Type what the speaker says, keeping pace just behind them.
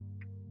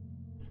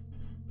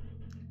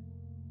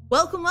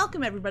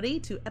Welcome,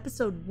 everybody, to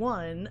episode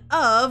 1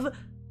 of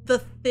The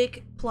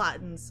Thick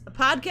Plottins, a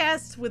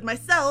podcast with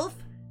myself,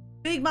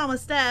 Big Mama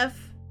Steph,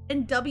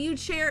 and W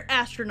Chair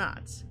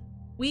Astronaut.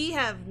 We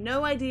have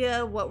no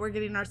idea what we're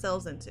getting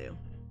ourselves into.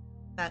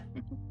 That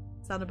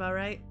sound about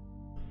right?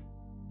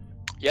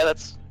 Yeah,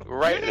 that's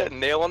right. A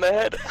nail on the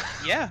head.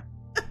 Yeah.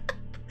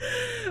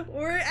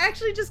 We're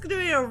actually just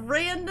doing a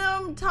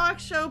random talk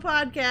show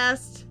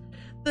podcast.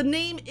 The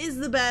name is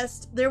the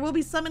best. There will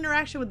be some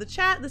interaction with the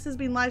chat. This is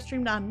being live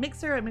streamed on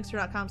Mixer at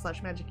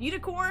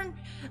mixer.com/magicunicorn.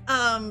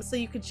 So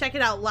you can check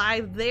it out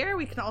live there.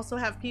 We can also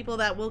have people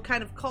that will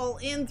kind of call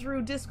in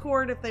through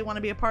Discord if they want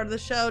to be a part of the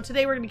show.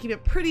 Today we're going to keep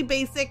it pretty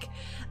basic.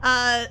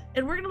 And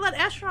we're going to let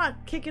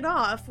Astronaut kick it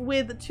off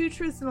with 2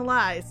 truths and a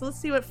lie. So let's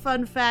see what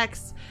fun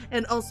facts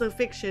and also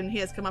fiction he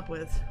has come up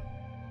with.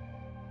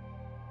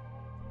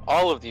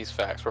 All of these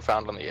facts were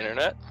found on the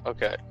internet.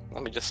 Okay,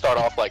 let me just start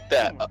off like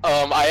that.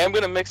 I am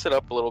going to mix it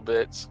up a little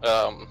bit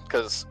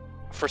because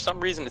for some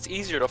reason it's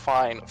easier to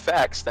find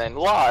facts than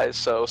lies.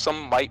 So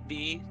some might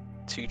be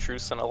 2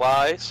 truths and a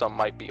lie, some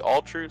might be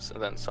all truths,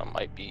 and then some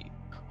might be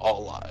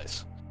all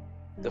lies.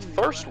 The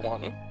first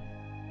one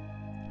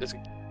is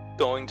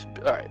going to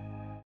be... Alright.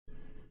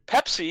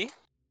 Pepsi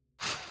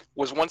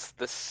was once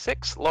the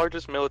 6th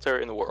largest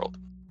military in the world.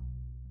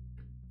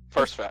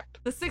 First fact.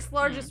 The 6th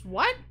largest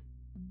what?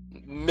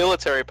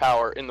 Military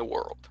power in the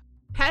world.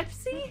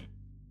 Pepsi?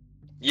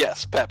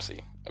 Yes,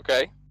 Pepsi.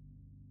 Okay.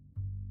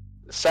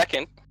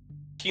 Second,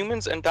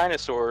 humans and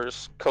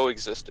dinosaurs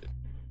coexisted.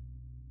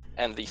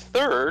 And the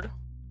third,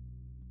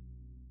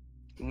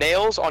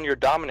 nails on your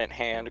dominant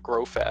hand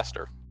grow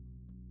faster.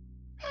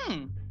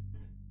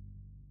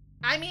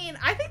 I mean,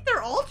 I think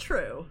they're all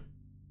true.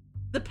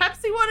 The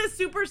Pepsi one is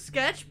super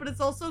sketch, but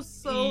it's also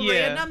so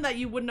random that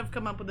you wouldn't have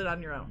come up with it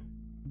on your own.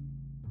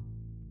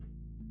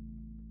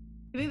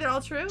 You think they're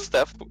all true?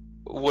 Steph,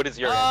 what is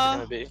your answer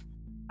going to be?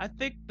 I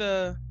think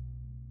I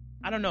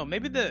don't know,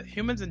 maybe the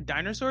humans and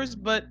dinosaurs,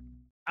 but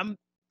I'm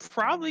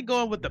probably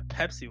going with the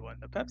Pepsi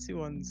one. The Pepsi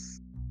one's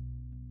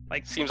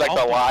like seems like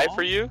the lie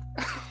for you.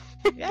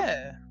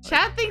 Yeah.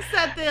 Chad thinks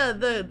that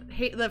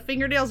the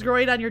fingernails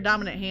growing on your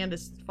dominant hand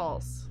is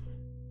false.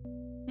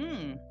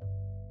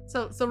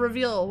 So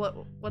reveal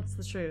what's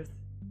the truth.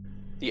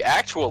 The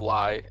actual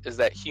lie is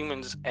that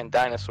humans and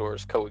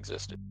dinosaurs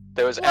coexisted.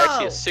 There was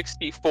actually a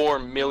 64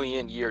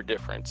 million year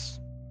difference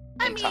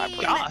in time.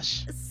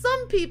 Gosh.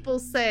 Some people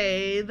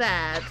say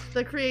that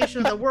the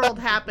creation of the world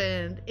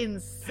happened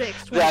in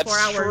 6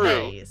 24-hour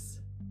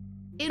days.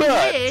 In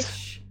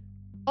which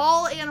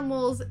all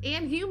animals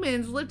and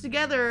humans lived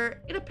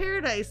together in a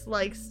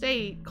paradise-like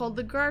state called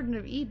the Garden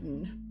of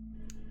Eden.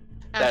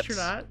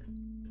 Astronaut.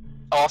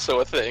 That's also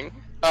a thing.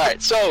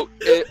 Alright, so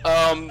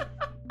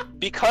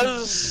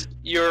because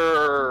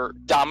your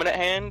dominant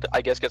hand,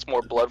 I guess, gets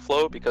more blood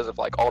flow because of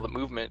like all the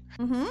movement.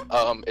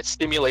 It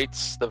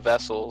stimulates the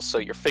vessels, so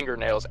your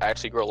fingernails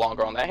actually grow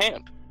longer on that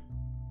hand.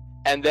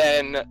 And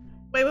then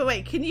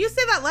wait. Can you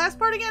say that last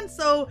part again?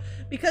 So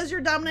because your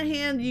dominant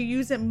hand, you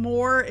use it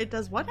more. It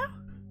does what now?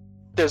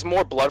 There's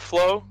more blood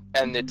flow,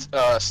 and it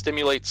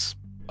stimulates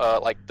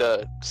like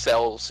the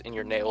cells in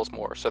your nails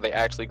more, so they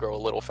actually grow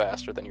a little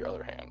faster than your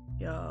other hand.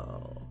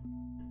 Yo.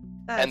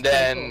 And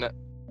then. Cool.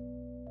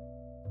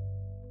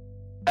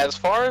 As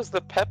far as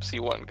the Pepsi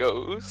one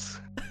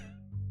goes,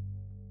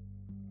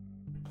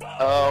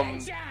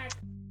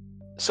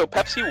 so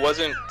Pepsi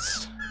wasn't.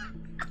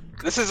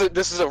 This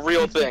is a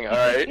real thing, all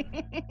right.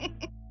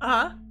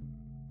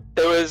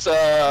 There was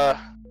I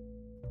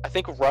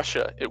think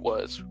Russia. It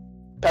was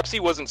Pepsi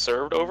wasn't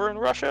served over in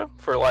Russia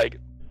for like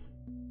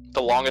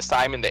the longest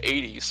time in the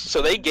 80s.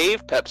 So they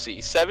gave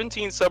Pepsi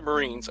 17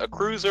 submarines, a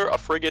cruiser, a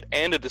frigate,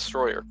 and a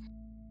destroyer,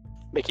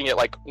 making it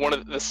like one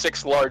of the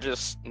 6th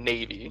largest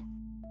navy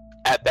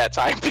at that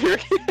time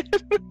period.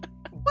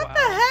 What the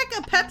heck?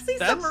 A Pepsi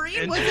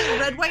submarine? Was it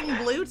red, white, and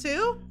blue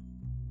too?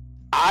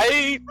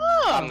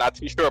 I'm not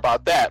too sure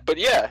about that, but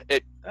yeah,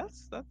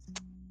 that's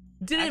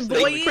Did it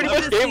they pretty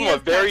much gave them a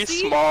very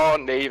small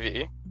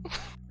navy.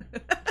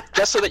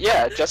 just so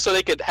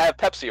they could have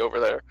Pepsi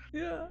over there.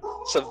 Yeah.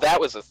 So that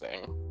was a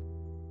thing.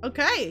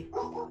 Okay.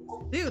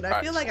 Dude,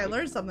 I feel like I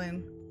learned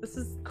something. This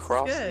is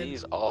cross good.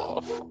 These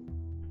off.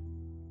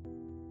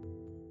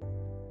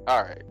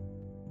 Alright.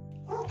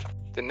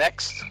 The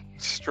next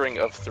string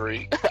of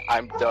 3,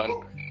 I'm done.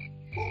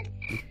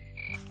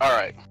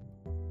 Alright.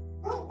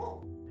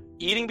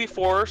 Eating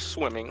before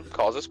swimming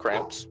causes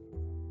cramps.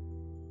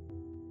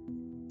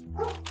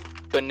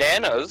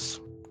 Bananas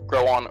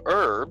grow on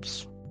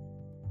herbs.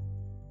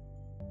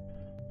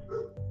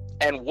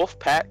 And wolf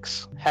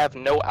packs have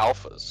no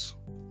alphas.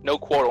 No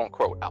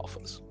quote-unquote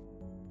alphas.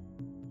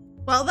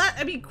 Well,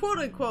 quote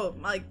unquote,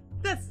 like,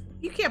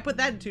 you can't put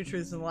that in 2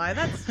 truths and a lie.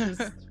 That's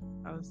just...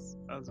 I was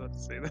about to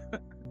say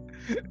that.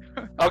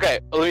 Okay,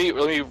 let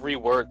me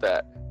reword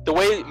that. The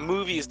way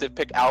movies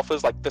depict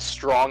alphas, like the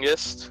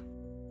strongest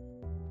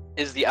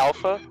is the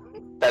alpha,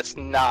 that's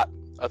not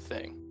a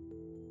thing.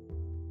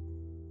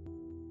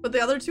 But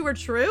the other 2 are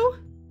true?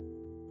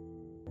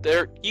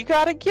 You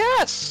gotta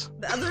guess.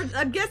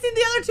 I'm guessing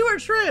the other two are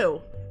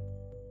true.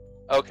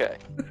 Okay.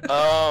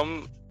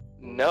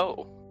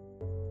 No.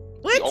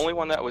 Which? The only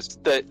one that was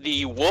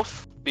the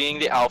wolf being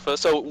the alpha.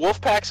 So wolf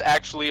packs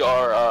actually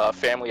are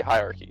family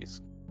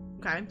hierarchies.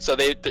 Okay. So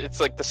it's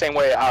like the same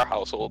way our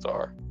households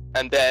are.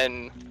 And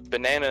then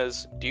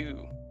bananas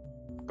do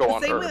go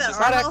on The same way Earth. that It's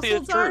our not actually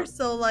households are. true.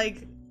 So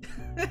like,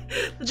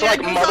 the So,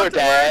 like, goes mother, off to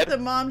dad. work,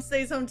 the mom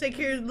stays home, take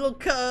care of the little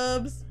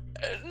cubs.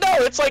 No,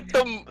 it's like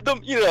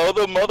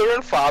the mother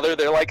and father.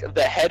 They're like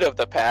the head of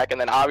the pack, and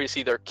then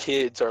obviously their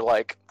kids are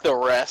like the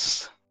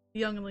rest.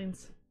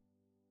 Younglings.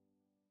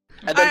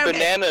 And then Alright, okay.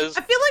 bananas.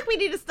 I feel like we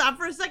need to stop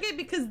for a second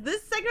because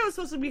this segment was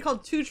supposed to be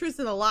called Two Truths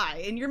and a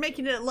Lie, and you're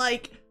making it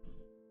like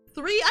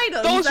 3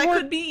 items Those that were-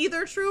 could be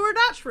either true or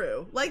not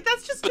true. Like,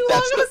 that's just But too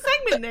that's long of a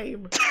segment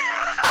name.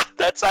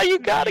 That's how you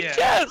gotta Yeah.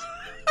 guess.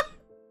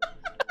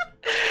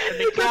 They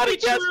You could gotta be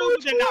guess true,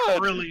 which they're not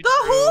one. really The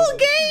true. whole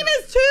game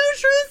is 2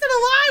 truths and a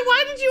lie.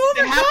 Why did you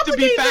They have to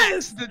be overcomplicate facts.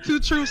 this? The 2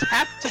 truths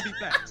have to be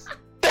facts.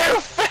 They're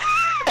fat.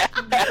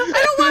 I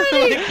don't want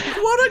any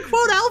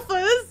quote-unquote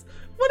alphas.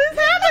 What is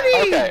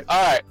happening? Okay.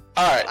 All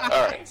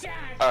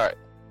right.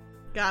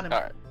 Got him.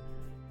 All right.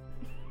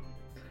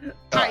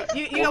 Alright,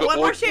 you We'll got go- one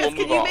more we'll chance. Can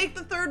move you on. make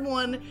the third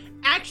one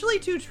actually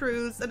 2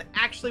 truths and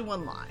actually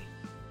 1 lie?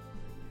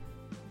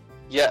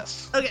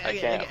 Yes. I Okay.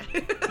 can.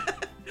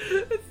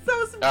 It's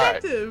so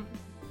subjective.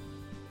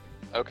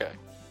 Okay.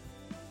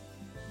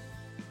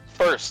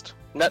 First,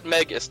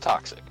 nutmeg is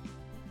toxic.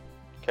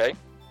 Okay.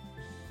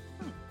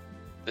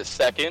 The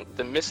second,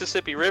 the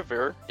Mississippi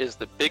River is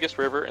the biggest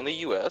river in the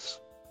U.S.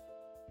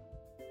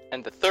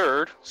 And the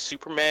third,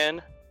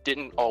 Superman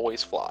didn't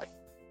always fly.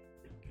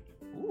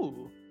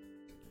 Ooh.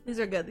 These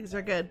are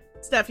good.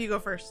 Steph, you go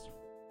first.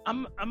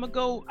 I'm gonna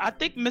go. I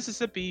think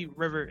Mississippi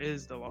River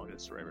is the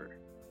longest river.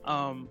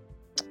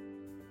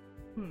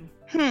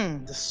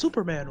 The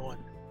Superman one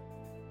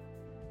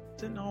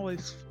didn't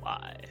always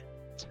fly.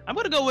 I'm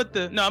gonna go with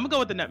the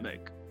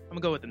nutmeg. I'm gonna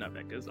go with the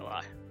nutmeg. Is a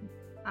lie.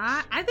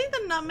 I think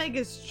the nutmeg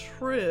is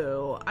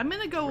true. I'm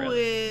gonna go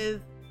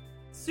with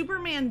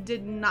Superman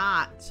did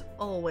not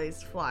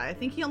always fly. I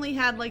think he only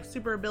had like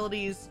super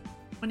abilities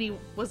when he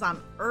was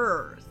on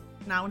Earth,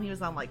 not when he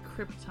was on like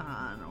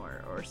Krypton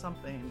or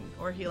something,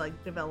 or he like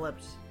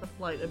developed the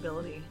flight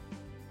ability.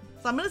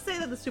 So I'm gonna say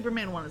that the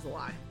Superman one is a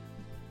lie.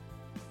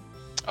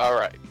 All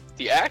right.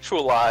 The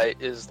actual lie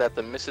is that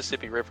the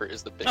Mississippi River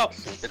is the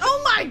biggest. It's-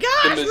 Oh my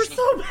gosh, The we're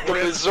so The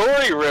bad.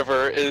 Missouri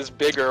River is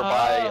bigger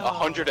by Oh.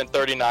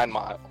 139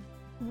 miles.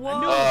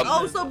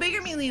 Whoa. So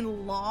bigger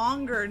meaning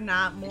longer,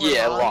 not more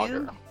Yeah,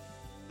 volume? longer.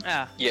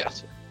 Ah. Yeah.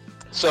 gotcha.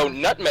 So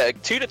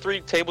nutmeg, 2 to 3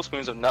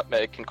 tablespoons of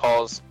nutmeg can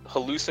cause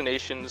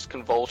hallucinations,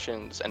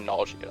 convulsions, and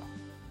nausea.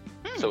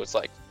 So it's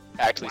like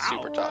actually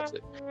super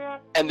toxic.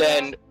 And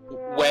then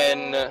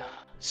when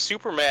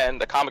Superman,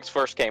 the comics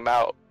first came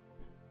out,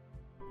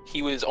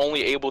 he was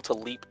only able to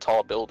leap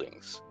tall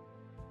buildings.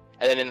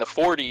 And then in the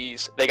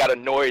 40s, they got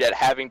annoyed at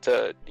having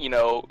to,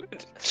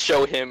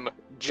 show him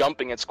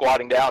jumping and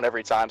squatting down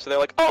every time. So they're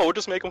like, oh, we'll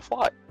just make him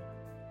fly.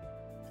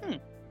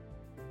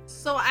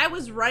 So I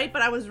was right,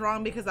 but I was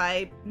wrong because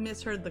I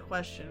misheard the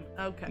question.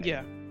 Okay.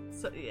 Yeah.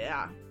 So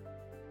yeah.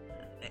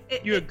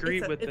 You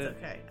agreed with it's it.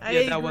 okay. I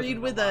Yeah, that agreed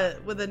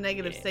wasn't with a a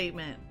negative Yeah.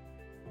 statement.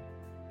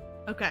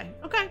 Okay.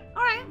 All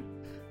right.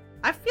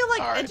 I feel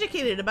like All right.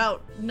 educated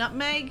about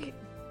nutmeg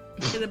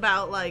and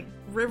about like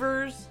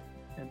rivers,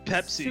 And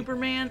Pepsi.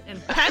 Superman, and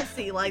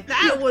Pepsi. Like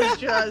that was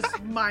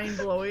just mind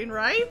blowing,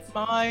 right?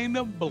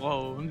 Mind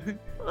blown.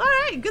 All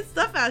right, good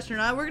stuff,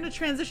 astronaut. We're gonna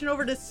transition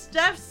over to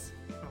Steph's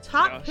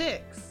top gosh.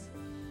 picks.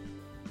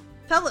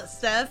 Tell us,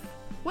 Steph,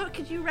 what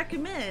could you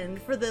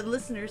recommend for the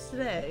listeners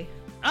today?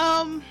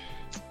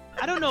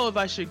 I don't know if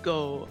I should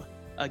go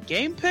a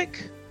game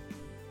pick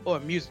or a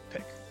music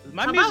pick.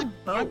 My How music.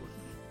 about both?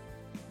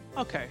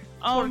 Okay.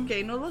 ¿Por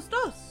qué no los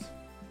dos?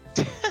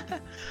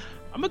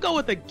 I'm gonna go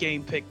with a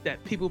game pick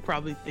that people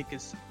probably think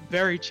is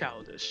very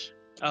childish.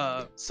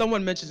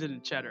 Someone mentioned it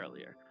in chat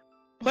earlier.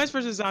 Plants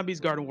vs Zombies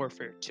Garden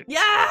Warfare 2.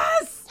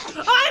 Yes!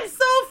 I'm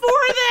so for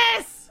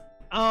this!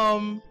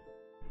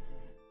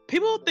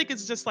 People think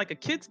it's just like a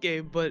kid's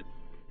game, but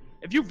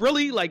if you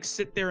really like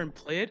sit there and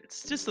play it,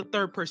 it's just a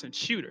third-person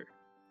shooter.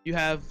 You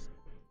have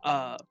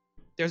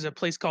there's a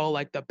place called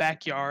like the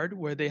Backyard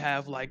where they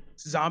have like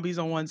zombies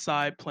on one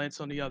side,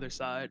 plants on the other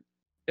side.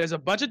 There's a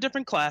bunch of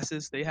different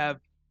classes. They have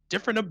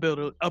different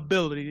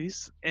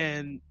abilities,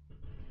 and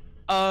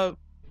then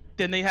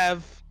they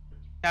have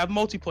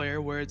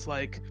multiplayer where it's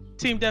like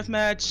team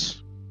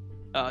deathmatch.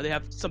 They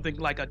have something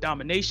like a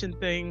domination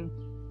thing.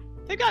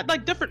 They got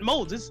like different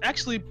modes. It's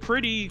actually a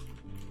pretty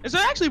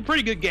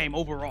good game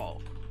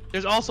overall.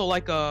 There's also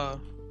like a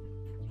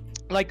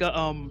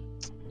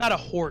not a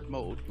horde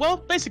mode. Well,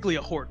 basically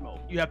a horde mode.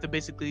 You have to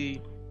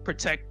basically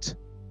protect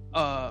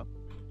the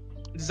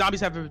zombies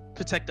have to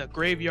protect a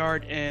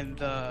graveyard, and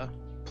the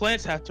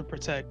plants have to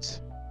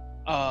protect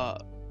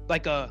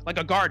like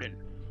a garden.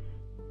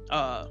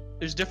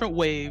 There's different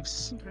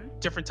waves, Okay.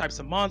 different types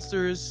of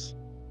monsters.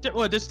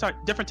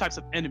 different types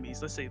of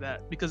enemies. Let's say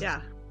that, because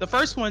Yeah. the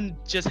first one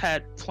just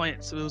had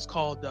plants. It was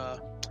called I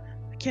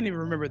can't even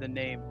remember the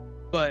name,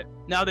 but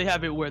now they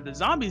have it where the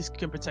zombies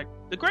can protect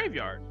the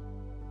graveyard,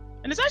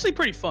 and it's actually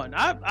pretty fun.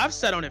 I've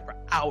sat on it for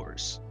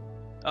hours.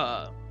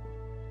 But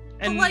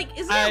like,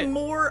 isn't it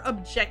more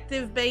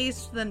objective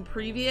based than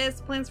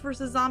previous Plants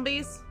vs.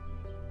 Zombies?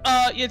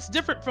 It's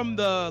different from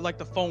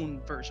the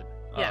phone version.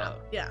 Yeah.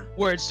 Yeah.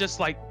 Where it's just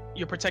like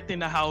you're protecting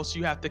the house,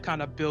 you have to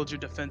kind of build your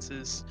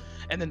defenses,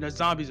 and then the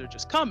zombies are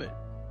just coming.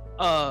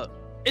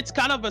 It's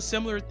kind of a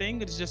similar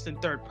thing. It's just in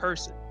third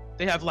person.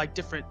 They have like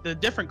the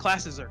different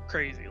classes are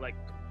crazy. Like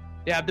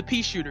they have the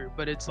pea shooter,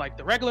 but it's like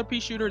the regular pea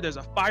shooter. There's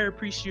a fire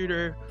pea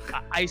shooter,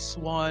 an ice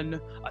one,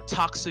 a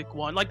toxic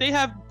one. Like they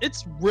have.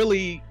 It's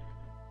really.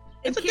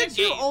 And It's a good can't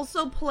you game.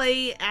 also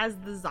play as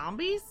the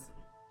zombies?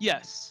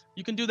 Yes,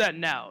 you can do that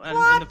now. And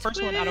Plot in the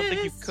first one, I don't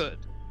think you twist. could.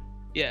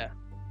 Yeah.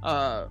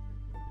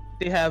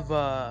 They have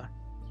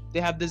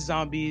the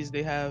zombies.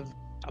 They have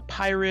a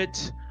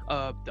pirate.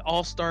 The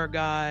all-star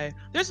guy.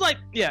 There's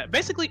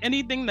basically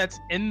anything that's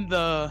in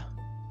the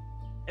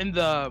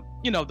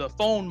the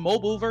phone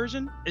mobile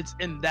version. It's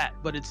in that,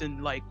 but it's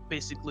in like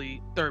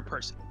basically third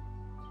person.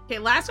 Okay,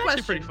 last It's actually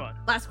question. pretty fun.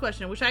 Last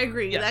question, which I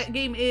agree. Yes. That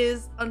game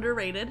is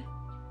underrated.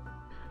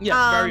 Yes,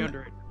 very Um,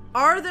 underrated.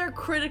 Are there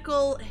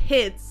critical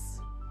hits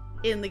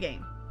in the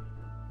game?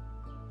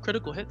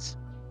 Critical hits.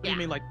 What do Yeah. you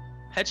mean, like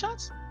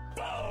headshots?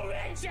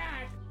 I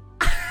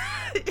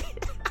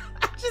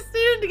just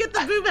needed to get the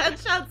boom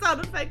headshot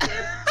sound effect in.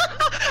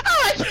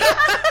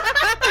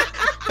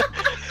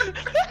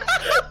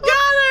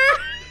 Got her!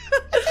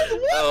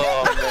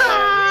 Oh man.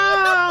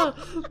 Oh,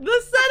 the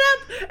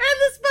setup and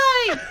the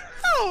spike!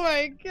 Oh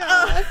my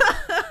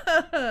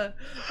god.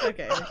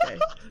 Okay.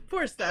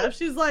 Poor Steph.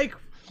 She's like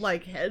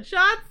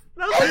headshots?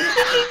 And I was like,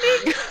 ding,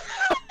 ding,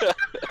 ding.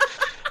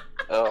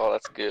 Oh,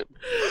 that's good.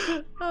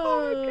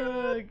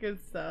 Oh, good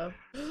stuff.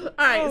 All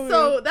right, Oh,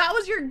 so that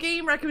was your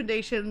game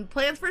recommendation: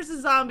 Plants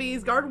vs.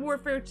 Zombies, Garden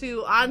Warfare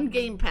 2 on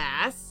Game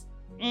Pass.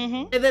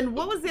 Mm-hmm. And then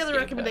what was the other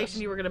Game recommendation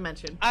Pass. you were going to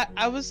mention?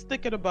 I was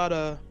thinking about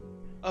a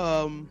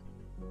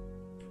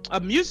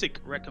music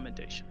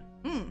recommendation.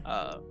 Hmm.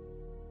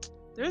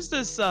 There's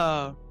this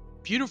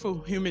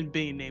beautiful human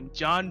being named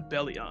John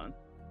Bellion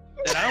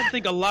that I don't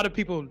think a lot of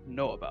people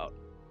know about.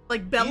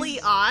 Like belly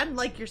he's- on,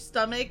 like your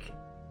stomach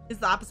is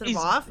the opposite of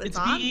off. It's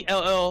on. Bellion.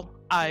 Oh,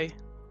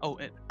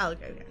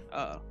 okay.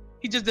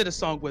 He just did a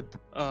song with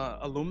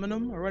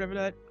Aluminum or whatever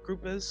that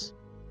group is,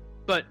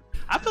 but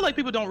I feel like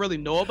people don't really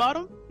know about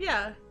him.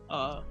 Yeah.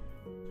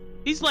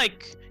 He's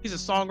a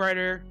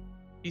songwriter.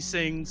 He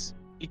sings.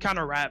 He kind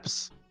of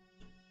raps.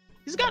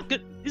 He's got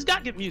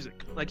good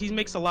music. Like he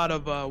makes a lot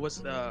of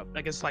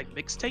I guess like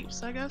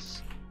mixtapes, I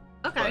guess.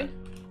 Okay.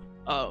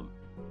 But,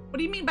 What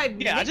do you mean by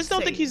yeah, I just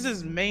don't think he's mixtapes?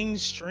 as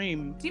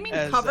mainstream. Do you mean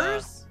as,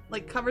 covers?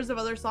 Like covers of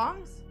other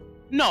songs?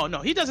 No,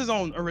 he does his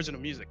own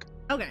original music.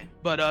 Okay.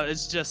 But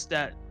it's just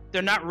that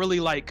they're not really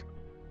like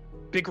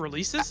big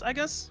releases, I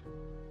guess.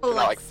 Oh,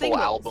 Not like full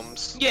singles.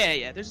 albums.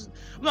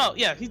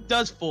 Yeah. He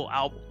does full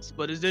albums,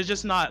 but they're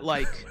just not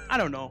like I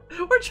don't know.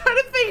 We're trying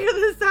to figure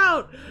this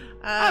out.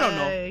 I don't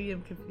know. I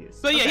am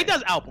confused. But yeah, he Okay.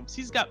 does albums.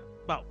 He's got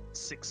about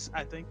 6,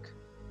 I think.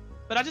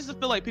 But I just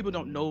feel like people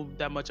don't know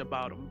that much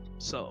about him.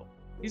 So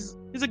he's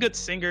a good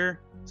singer,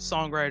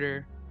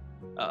 songwriter.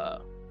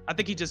 I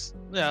think he just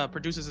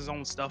produces his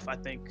own stuff, I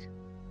think.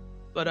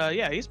 But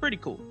yeah, he's pretty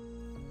cool.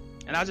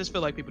 And I just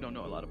feel like people don't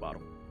know a lot about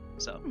him.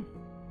 So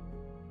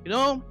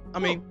I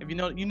mean, if you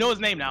know his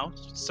name now,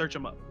 just search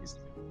him up.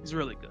 He's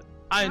really good.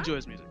 I enjoy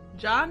his music.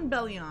 John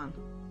Bellion.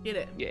 Get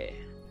it. Yeah.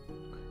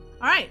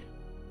 All right.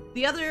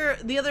 The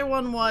other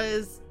one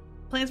was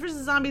Plants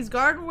vs. Zombies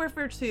Garden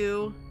Warfare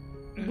 2,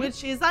 Mhm.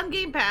 which is on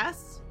Game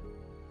Pass.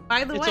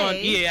 By the It's way, on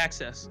EA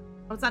Access.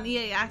 Oh, it's on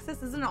EA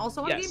Access. Isn't it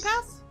also on Yes. Game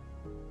Pass?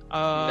 No,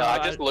 I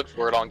just looked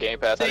for it on Game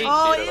Pass. I they- didn't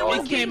Oh, see it it at all. was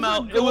It came Games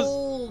out- with it was-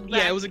 Gold. yeah,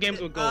 it back- was a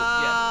Games with Gold,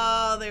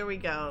 yeah. Oh, there we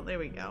go.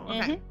 Okay.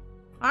 Mhm.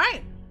 All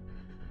right.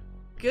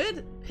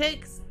 Good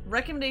picks,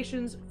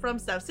 recommendations from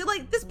Steph. See,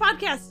 like this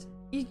podcast,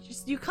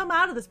 you come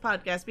out of this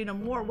podcast being a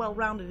more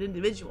well-rounded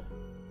individual.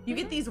 You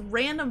get these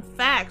random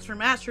facts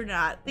from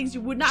Astronaut, things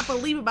you would not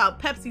believe about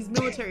Pepsi's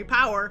military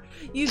power.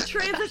 You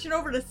transition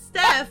over to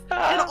Steph,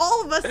 and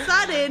all of a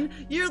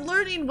sudden, you're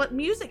learning what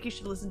music you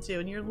should listen to,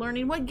 and you're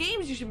learning what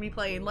games you should be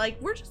playing.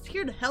 Like, we're just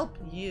here to help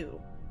you.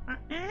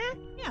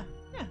 Yeah.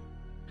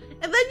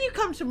 And then you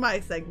come to my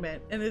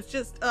segment, and it's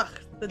just,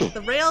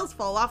 the rails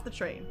fall off the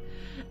train.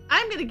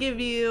 I'm going to give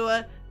you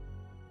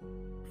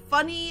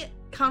funny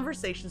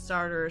conversation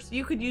starters.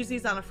 You could use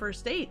these on a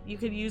first date. You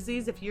could use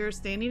these if you're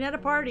standing at a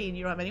party and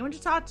you don't have anyone to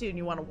talk to and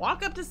you want to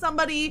walk up to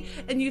somebody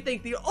and you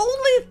think the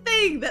only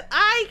thing that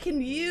I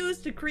can use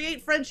to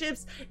create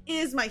friendships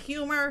is my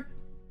humor.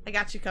 I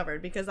got you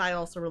covered because I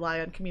also rely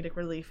on comedic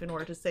relief in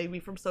order to save me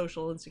from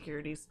social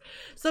insecurities.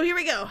 So here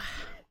we go.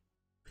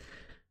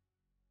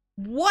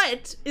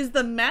 What is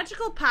the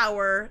magical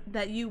power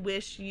that you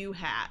wish you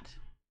had?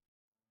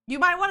 You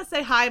might want to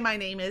say, hi, my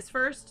name is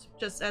first,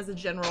 just as a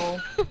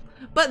general.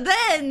 But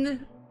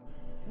then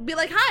be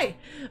like, "Hi,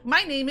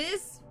 my name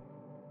is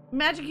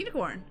Magic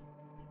Unicorn.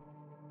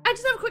 I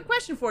just have a quick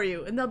question for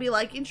you." And they'll be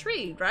like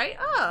intrigued, right?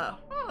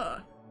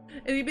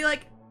 And you'd be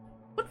like,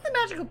 "What's the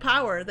magical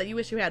power that you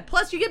wish you had?"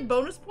 Plus, you get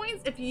bonus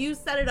points if you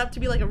set it up to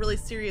be like a really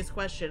serious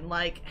question.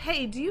 Like,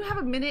 "Hey, do you have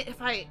a minute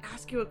if I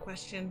ask you a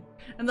question?"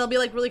 And they'll be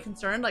like really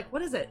concerned. Like,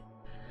 "What is it?"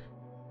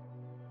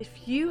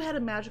 If you had a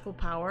magical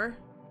power,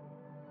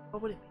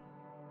 what would it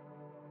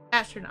be?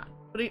 Astronaut.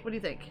 What do you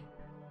think?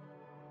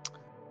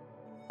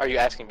 Are you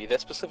asking me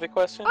this specific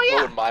question? Oh, yeah.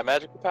 What would my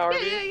magical power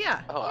be?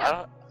 Yeah. Oh,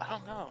 yeah. I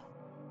don't know.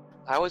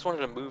 I always wanted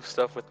to move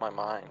stuff with my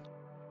mind.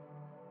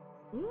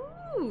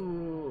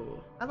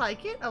 Ooh, I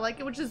like it.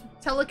 Which is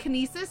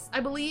telekinesis, I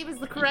believe, is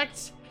the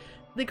correct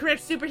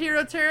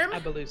superhero term. I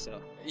believe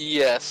so.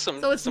 Yes,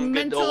 So it's some good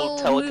mental old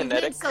telekinetic.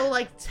 movement. So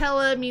like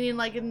tele meaning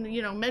like in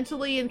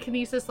mentally, and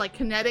kinesis like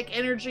kinetic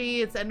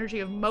energy. It's energy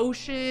of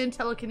motion.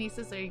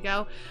 Telekinesis. There you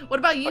go. What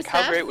about you, Like,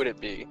 Steph? how great would it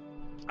be?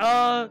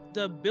 The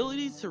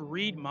ability to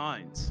read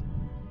minds.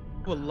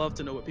 Would love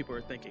to know what people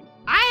are thinking.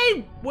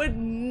 I would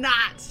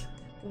not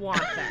want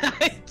that.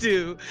 I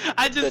do.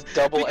 I just The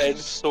double-edged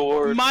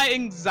sword. My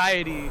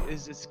anxiety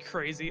is just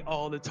crazy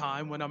all the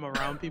time when I'm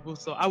around people,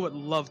 so I would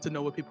love to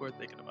know what people are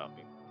thinking about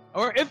me.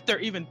 Or if they're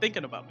even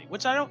thinking about me,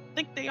 which I don't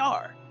think they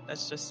are.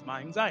 That's just my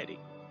anxiety.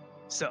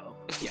 So,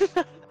 yeah.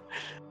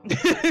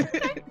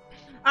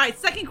 All right,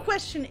 second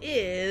question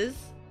is,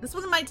 this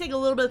one might take a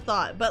little bit of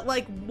thought, but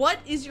like, what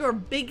is your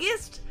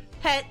biggest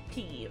pet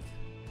peeve?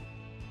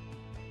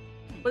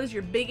 What is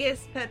your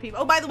biggest pet peeve?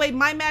 Oh, by the way,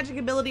 my magic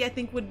ability I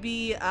think would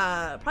be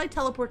probably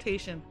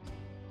teleportation.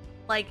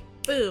 Like,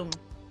 boom,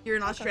 you're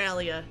in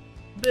Australia.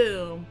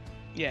 Boom,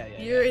 Yeah.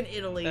 you're in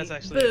Italy. That's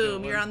actually a good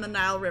Boom, one. you're on the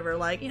Nile River.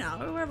 Like,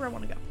 wherever I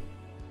want to go.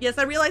 Yes,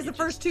 I realized the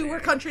first two were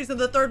countries and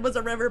the third was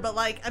a river, but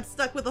like, I'm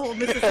stuck with the whole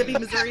Mississippi,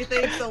 Missouri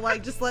thing, so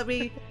like, just let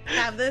me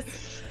have this.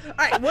 All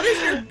right, what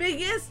is your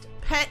biggest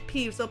pet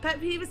peeve? So pet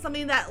peeve is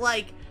something that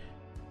like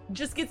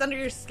just gets under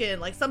your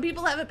skin. Like, some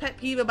people have a pet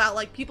peeve about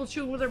like people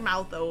chewing with their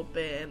mouth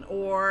open,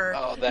 or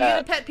Oh, you get a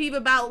that. pet peeve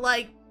about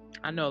like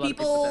I know a lot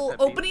people of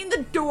people opening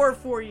the door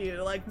for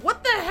you. Like,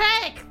 what the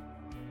heck?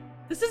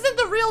 This isn't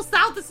the real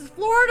South, this is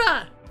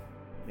Florida.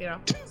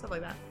 Stuff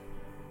like that.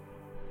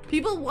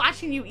 People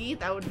watching you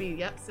eat, that would be,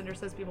 yep, Cinder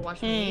says people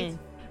watching you eat.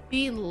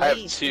 Being I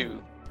late.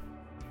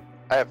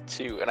 have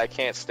two, and I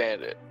can't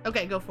stand it.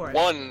 Okay, go for it.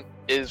 One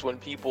is when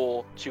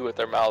people chew with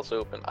their mouths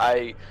open.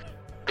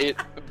 It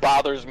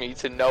bothers me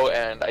to no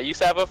end. I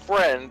used to have a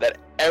friend that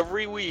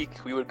every week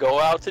we would go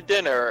out to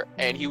dinner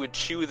and he would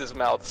chew with his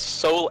mouth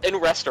in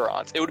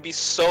restaurants. It would be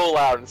so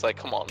loud, and it's like,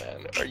 come on,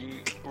 man, are you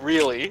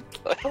really?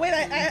 Oh, wait,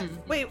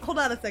 wait, hold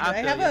on a second. I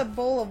have a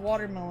bowl of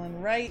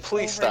watermelon right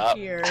Please over stop.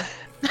 here.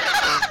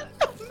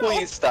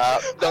 Please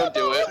stop. Don't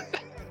do it.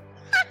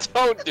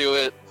 Don't do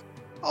it.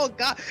 Oh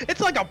god,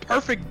 it's like a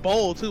perfect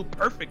bowl too,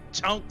 perfect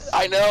chunks.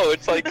 I know,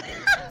 it's like,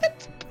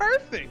 It's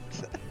perfect.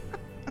 This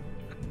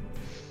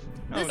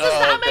Oh,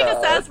 does not make a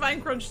God.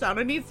 satisfying crunch sound.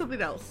 I need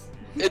something else.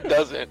 it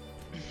doesn't.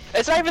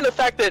 It's not even the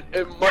fact that,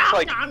 much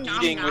like nom,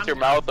 nom, eating nom, with your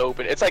nom. mouth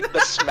open, it's like the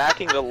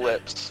smacking the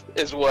lips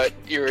is what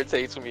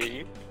irritates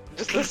me.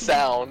 Just the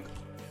sound.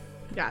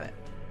 Got it.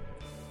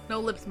 No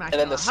lip smacking.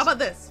 And then the How about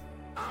this?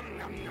 Nom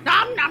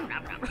nom nom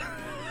nom.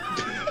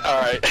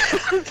 Alright.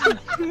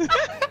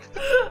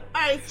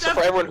 Alright, So Steph.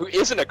 for everyone who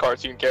isn't a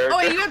cartoon character, Oh,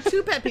 wait, you have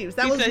two pet peeves.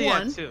 That He was said he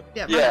had one. two.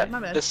 Yeah, yeah, my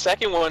bad. the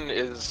second one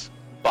is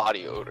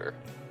body odor.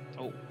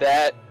 Oh,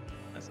 That,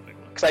 that's a big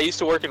one. because I used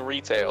to work in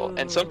retail,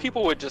 and some Ooh.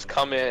 people would just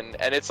come in,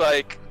 and it's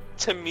like,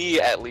 to me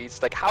at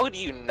least, like, how do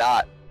you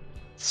not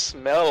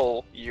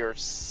smell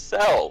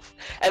yourself?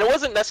 And it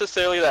wasn't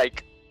necessarily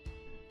like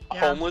Yeah.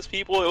 homeless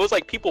people, it was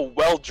like people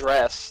well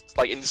dressed,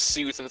 like in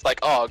suits, and it's like,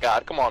 oh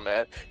god, come on,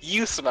 man,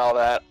 you smell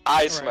that,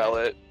 I smell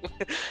it.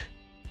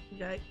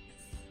 Yikes.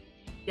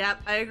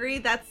 Yep, I agree.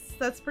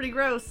 That's pretty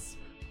gross.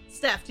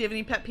 Steph, do you have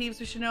any pet peeves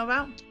we should know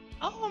about?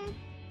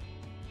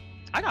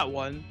 I got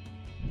one.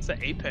 It's the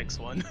Apex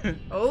one.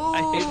 Oh,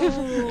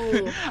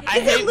 I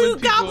is hate it when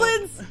loot people-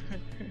 goblins?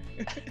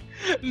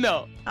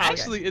 No, okay.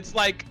 actually, it's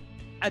like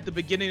at the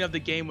beginning of the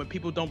game when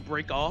people don't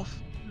break off.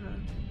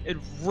 It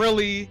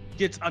really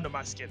gets under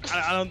my skin.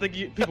 I don't think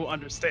people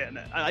understand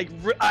that. I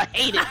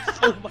hate it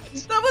so much.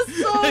 That was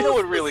so You know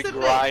what really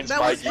specific. grinds That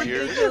my was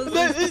gears?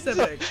 ridiculously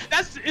specific.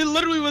 It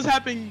literally was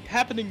happening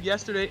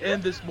yesterday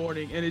and this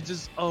morning, and it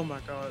just, oh my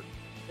god,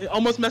 it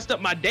almost messed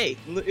up my day.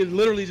 It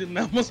literally just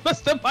almost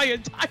messed up my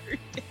entire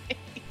day.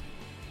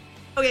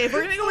 Okay, if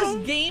we're gonna go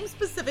with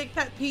game-specific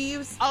pet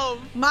peeves,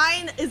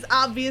 mine is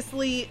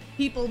obviously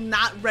people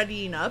not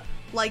readying up.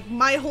 Like,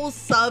 my whole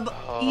sub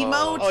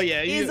emote Oh,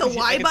 yeah, is you- a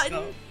Y I can button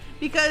tell.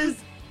 because,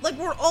 like,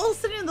 we're all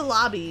sitting in the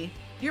lobby.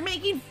 You're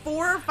making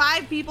 4 or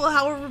 5 people,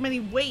 however many,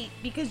 wait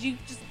because you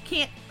just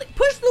can't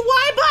push the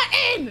Y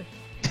button.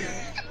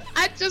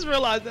 I just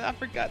realized that I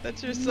forgot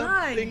that your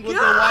My something was a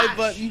gosh. Y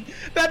button.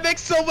 That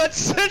makes so much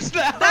sense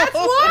now. That's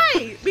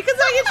why, because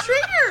I get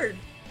triggered.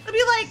 I'd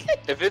be like,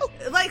 If it's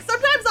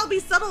sometimes I'll be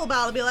subtle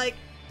about it. I'll be like,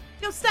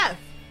 Steph,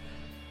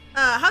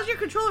 How's your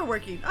controller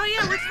working? Oh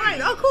yeah, looks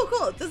fine. Oh,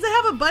 cool. Does it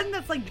have a button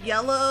that's like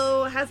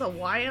yellow, has a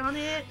Y on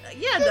it?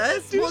 Yeah, it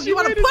does. Well, you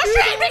want to push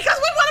it because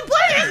we want to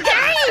play this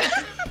game.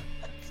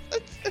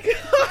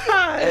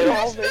 God,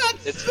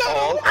 It's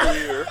all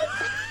clear.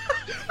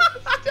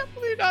 It's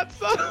definitely not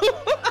subtle.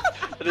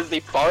 It is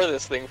the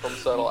farthest thing from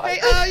subtle. Hey,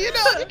 you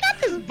got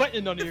this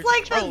button on your it's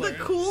like controller. the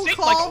cool, Think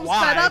calm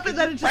like setup, and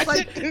then it's just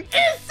like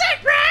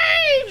instant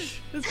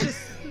rage. It's just.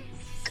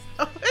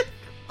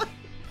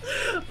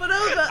 But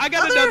I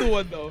got another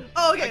one though.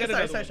 Oh, okay.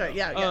 Sorry.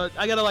 Yeah.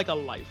 I got a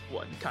life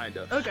one, kind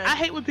of. Okay. I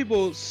hate when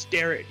people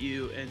stare at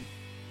you and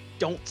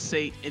don't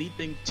say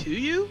anything to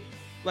you.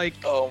 Like,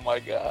 Oh my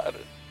god.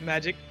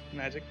 magic.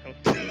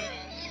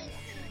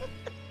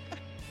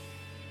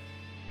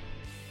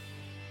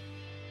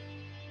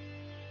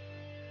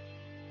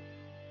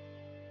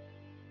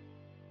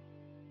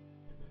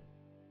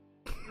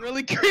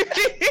 Really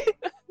creepy.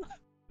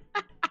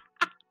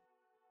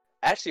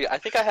 Actually, I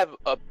think I have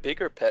a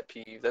bigger pet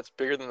peeve that's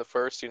bigger than the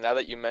first two. Now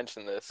that you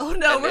mention this. Oh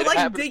no, And we're it like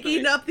happens to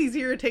digging me. up these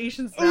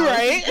irritations now.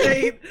 Right? This is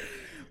great.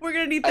 We're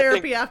gonna need I think-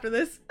 therapy after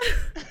this.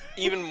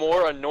 Even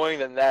more annoying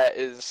than that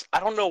is I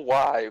don't know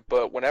why,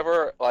 but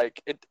whenever I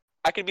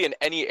could be in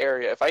any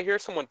area. If I hear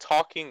someone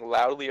talking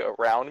loudly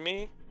around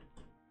me,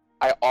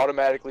 I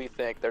automatically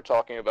think they're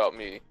talking about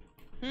me.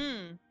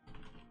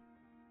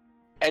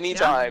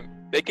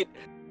 Anytime they could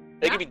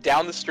be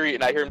down the street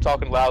and I hear them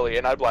talking loudly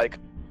and I'd be like,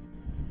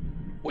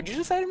 "What'd you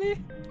just say to me?"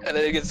 And then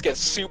it just gets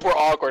super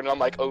awkward and I'm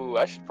like, "Oh,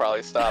 I should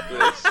probably stop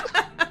this."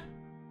 What'd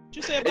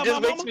you say about my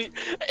mama?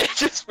 It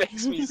just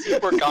makes me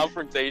super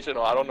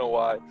confrontational. I don't know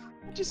why.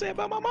 What'd you say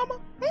about my mama?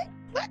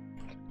 What?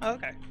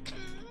 Okay.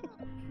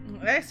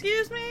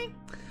 Excuse me?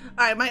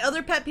 Alright, my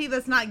other pet peeve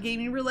that's not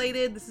gaming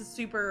related, this is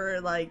super,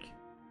 like,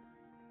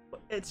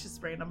 it's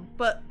just random,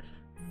 but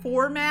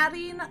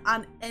formatting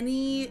on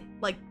any,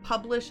 like,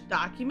 published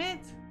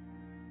document,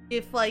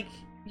 if, like,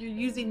 you're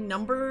using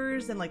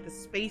numbers and, like, the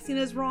spacing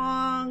is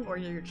wrong, or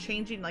you're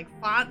changing, like,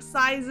 font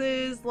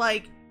sizes,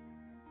 like,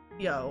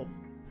 yo,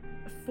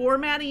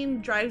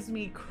 formatting drives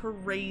me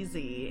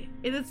crazy.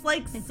 And it's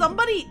like,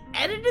 somebody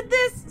edited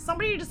this?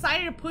 Somebody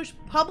decided to push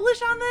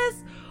publish on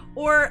this?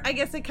 Or I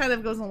guess it kind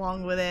of goes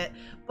along with it,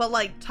 but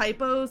like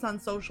typos on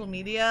social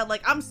media,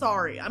 like, I'm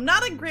sorry, I'm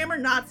not a grammar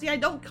Nazi. I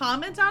don't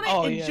comment on it.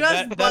 Oh, It yeah,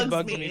 just that bugs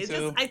bugs me. me It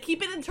too. just, I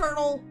keep it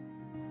internal,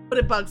 but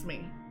it bugs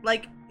me.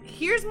 Like,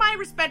 here's my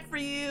respect for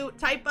you.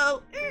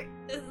 Typo,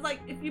 it's like,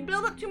 if you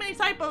build up too many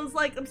typos,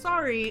 like, I'm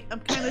sorry, I'm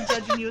kind of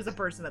judging you as a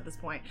person at this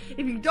point.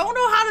 If you don't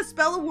know how to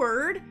spell a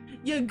word,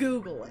 you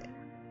Google it.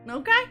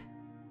 Okay?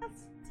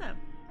 That's it.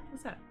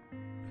 That's it.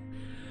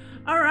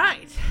 All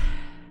right.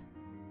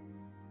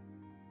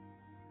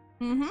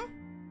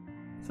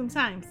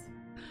 Sometimes.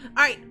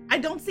 Alright, I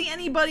don't see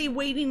anybody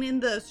waiting in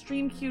the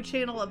stream queue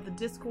channel of the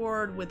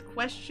Discord with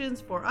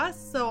questions for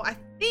us, so I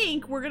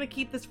think we're gonna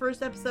keep this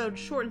first episode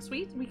short and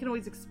sweet. We can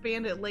always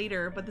expand it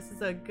later, but this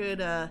is a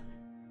good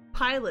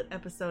pilot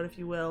episode, if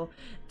you will.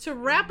 To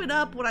wrap it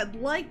up, what I'd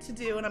like to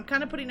do, and I'm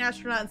kind of putting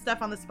Astronaut and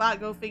Steph on the spot,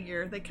 go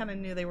figure, they kind of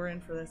knew they were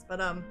in for this,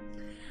 but I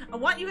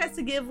want you guys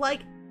to give, like,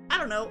 I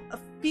don't know, a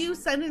few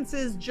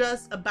sentences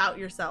just about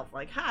yourself.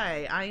 Like,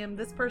 hi, I am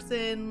this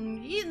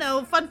person, you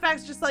know, fun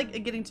facts, just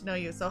like getting to know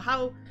you. So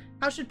how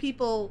should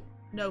people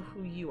know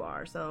who you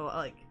are? So,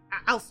 like,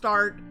 I'll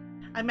start.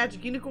 I'm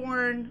Magic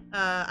Unicorn.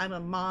 I'm a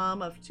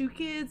mom of 2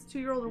 kids,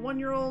 2-year-old and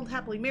 1-year-old,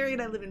 happily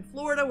married. I live in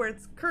Florida where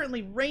it's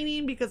currently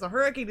raining because a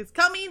hurricane is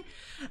coming.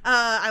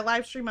 I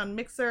live stream on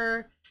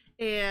Mixer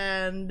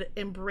and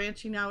am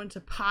branching out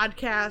into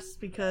podcasts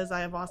because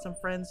I have awesome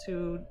friends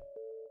whose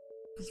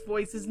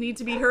voices need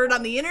to be heard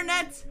on the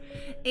internet.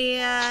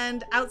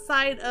 And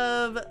outside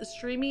of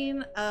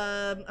streaming,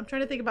 I'm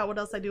trying to think about what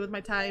else I do with my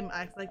time.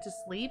 I like to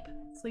sleep.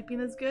 Sleeping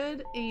is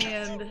good.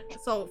 And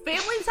so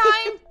family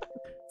time,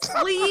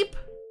 sleep,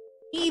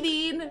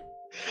 eating,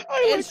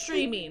 and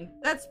streaming.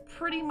 That's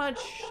pretty much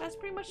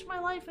my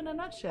life in a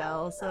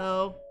nutshell.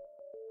 So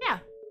yeah,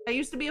 I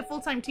used to be a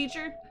full-time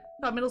teacher,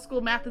 taught middle school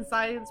math and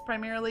science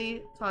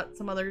primarily, taught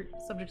some other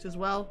subjects as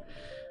well,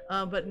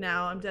 but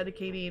now I'm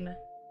dedicating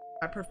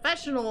my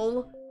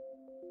professional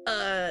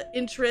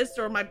interest,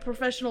 or my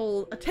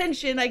professional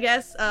attention, I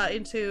guess,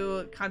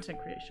 into content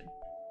creation.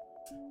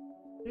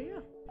 There you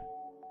go.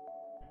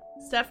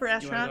 Steph or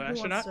Astronaut?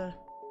 Who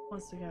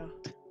wants to go?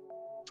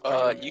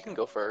 You can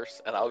go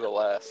first, and I'll go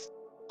last.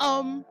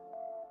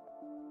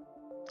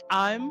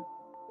 I'm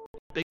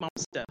Big Mama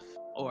Steph,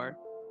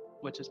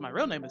 which is my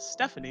real name is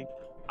Stephanie,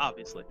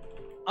 obviously.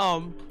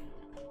 Of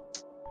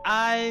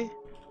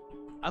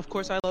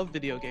course, I love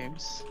video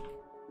games.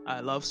 I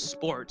love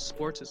sports.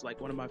 Sports is like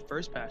one of my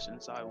first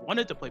passions. I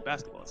wanted to play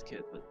basketball as a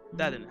kid, but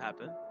that didn't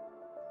happen.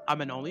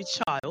 I'm an only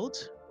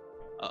child.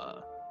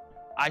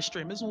 I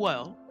stream as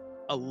well,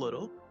 a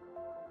little.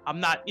 I'm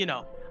not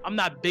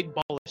big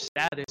baller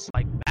status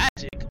like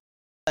Magic,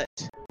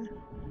 but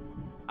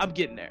I'm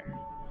getting there.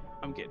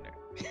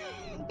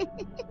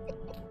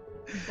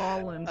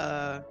 Ballin'.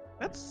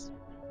 That's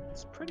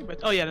pretty much.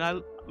 Oh yeah,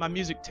 and my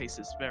music taste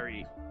is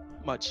very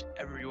much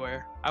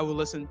everywhere. I will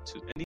listen to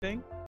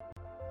anything.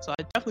 So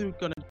I'm definitely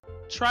gonna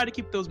try to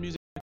keep those music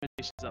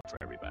recommendations up for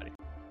everybody.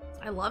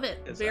 I love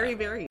it. Yes, Very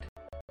varied.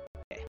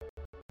 You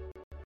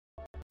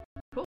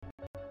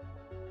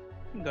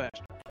can go ahead.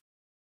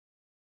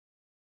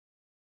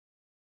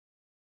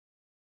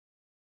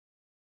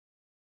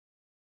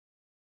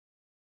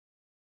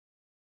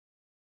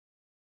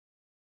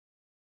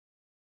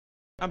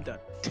 I'm done.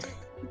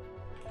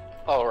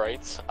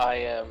 Alright, I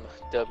am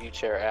W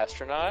Chair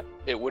Astronaut.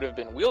 It would have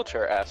been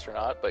Wheelchair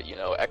Astronaut, but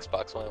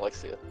Xbox only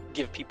likes to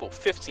give people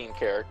 15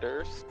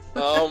 characters.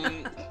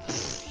 I'm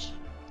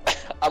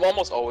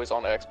almost always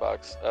on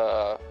Xbox.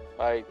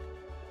 My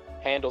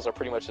handles are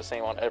pretty much the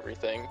same on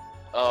everything.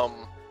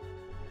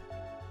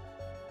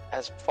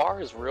 As far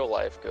as real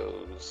life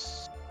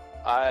goes,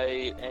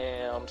 I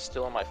am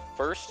still in my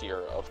first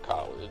year of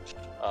college.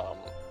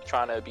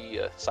 Trying to be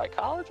a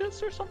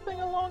psychologist or something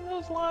along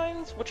those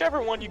lines.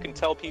 Whichever one you can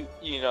tell people,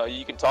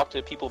 you can talk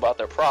to people about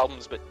their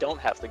problems, but don't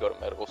have to go to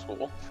medical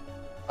school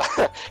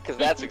because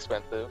that's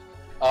expensive.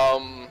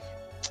 I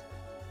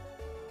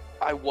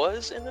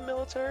was in the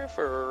military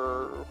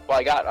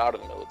I got out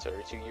of the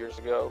military 2 years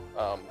ago.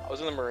 I was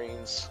in the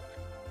Marines.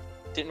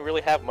 Didn't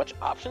really have much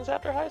options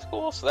after high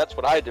school, so that's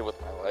what I did with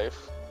my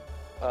life.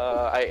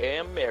 I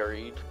am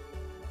married.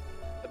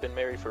 I've been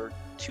married for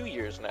 2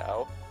 years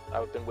now.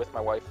 I've been with my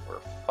wife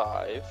for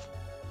 5,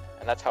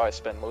 and that's how I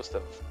spend most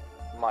of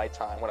my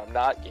time when I'm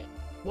not gaming.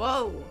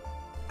 Whoa.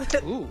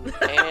 Ooh.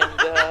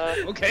 And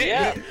Okay.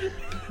 yeah,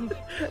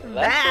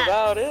 that's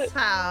about it.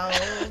 How.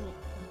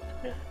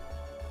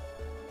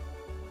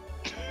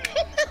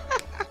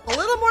 A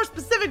little more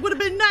specific would have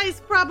been nice,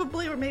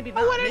 probably, or maybe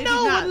not. I wanna maybe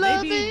know not. what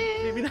love maybe,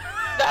 is. maybe not.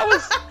 That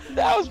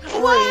was pretty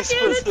Why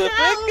can't you specific.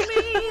 tell me?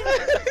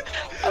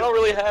 I don't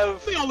really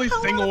have, The only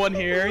single one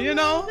here, you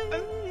know?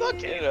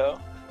 Okay.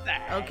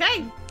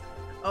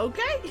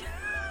 Okay.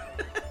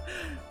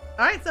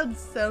 All right,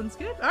 sounds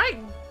good. All right.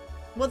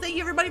 Well, thank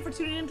you everybody for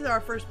tuning in to our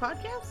first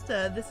podcast.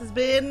 This has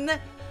been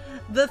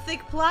The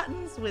Thick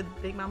Plottins with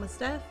Big Mama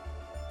Steph,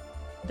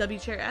 W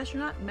Chair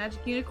Astronaut, and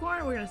Magic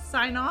Unicorn. We're going to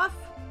sign off,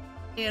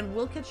 and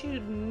we'll catch you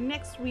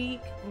next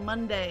week,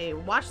 Monday.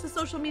 Watch the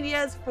social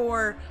medias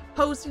for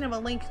posting of a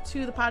link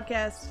to the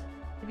podcast.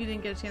 If you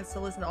didn't get a chance to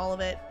listen to all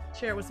of it,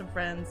 share it with some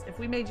friends. If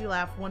we made you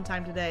laugh one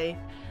time today,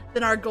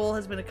 then our goal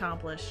has been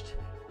accomplished.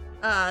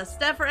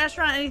 Steph or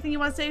Astronaut, anything you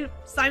want to say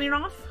signing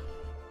off?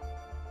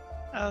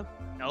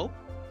 No.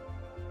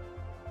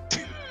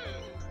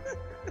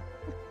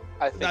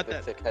 I think Not the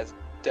that. thick has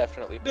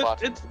definitely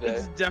plotted today.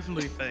 It's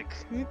definitely thick.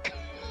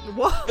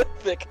 Whoa, The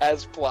thick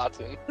has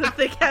plotted. the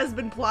thick has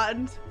been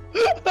plotted.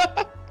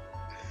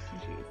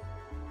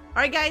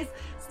 Alright guys,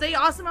 stay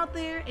awesome out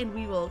there, and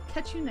we will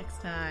catch you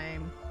next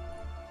time.